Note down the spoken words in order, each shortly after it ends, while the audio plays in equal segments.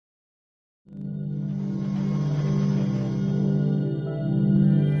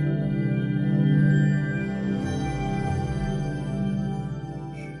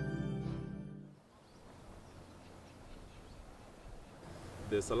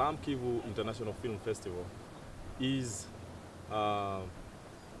Salam Kivu International Film Festival is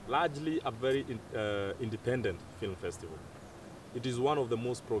largely a very independent film festival. It is one of the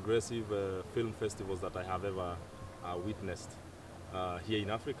most progressive film festivals that I have ever witnessed here in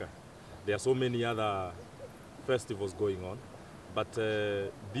Africa. There are so many other festivals going on, but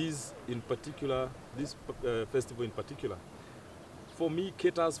this festival in particular, for me,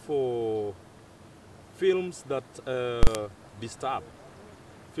 caters for films that disturb,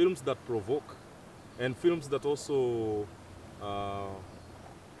 films that provoke, and films that also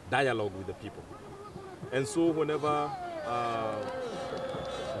dialogue with the people. And so whenever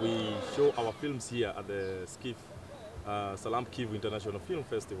we show our films here at the SKIF, Salam Kivu International Film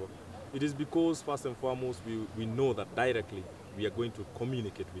Festival, it is because first and foremost we know that directly we are going to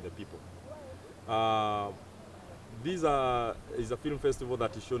communicate with the people. This is a film festival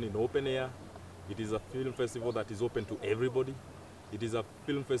that is shown in open air. It is a film festival that is open to everybody. It is a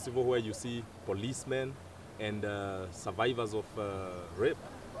film festival where you see policemen and survivors of rape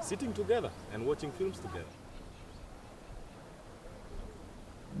sitting together and watching films together.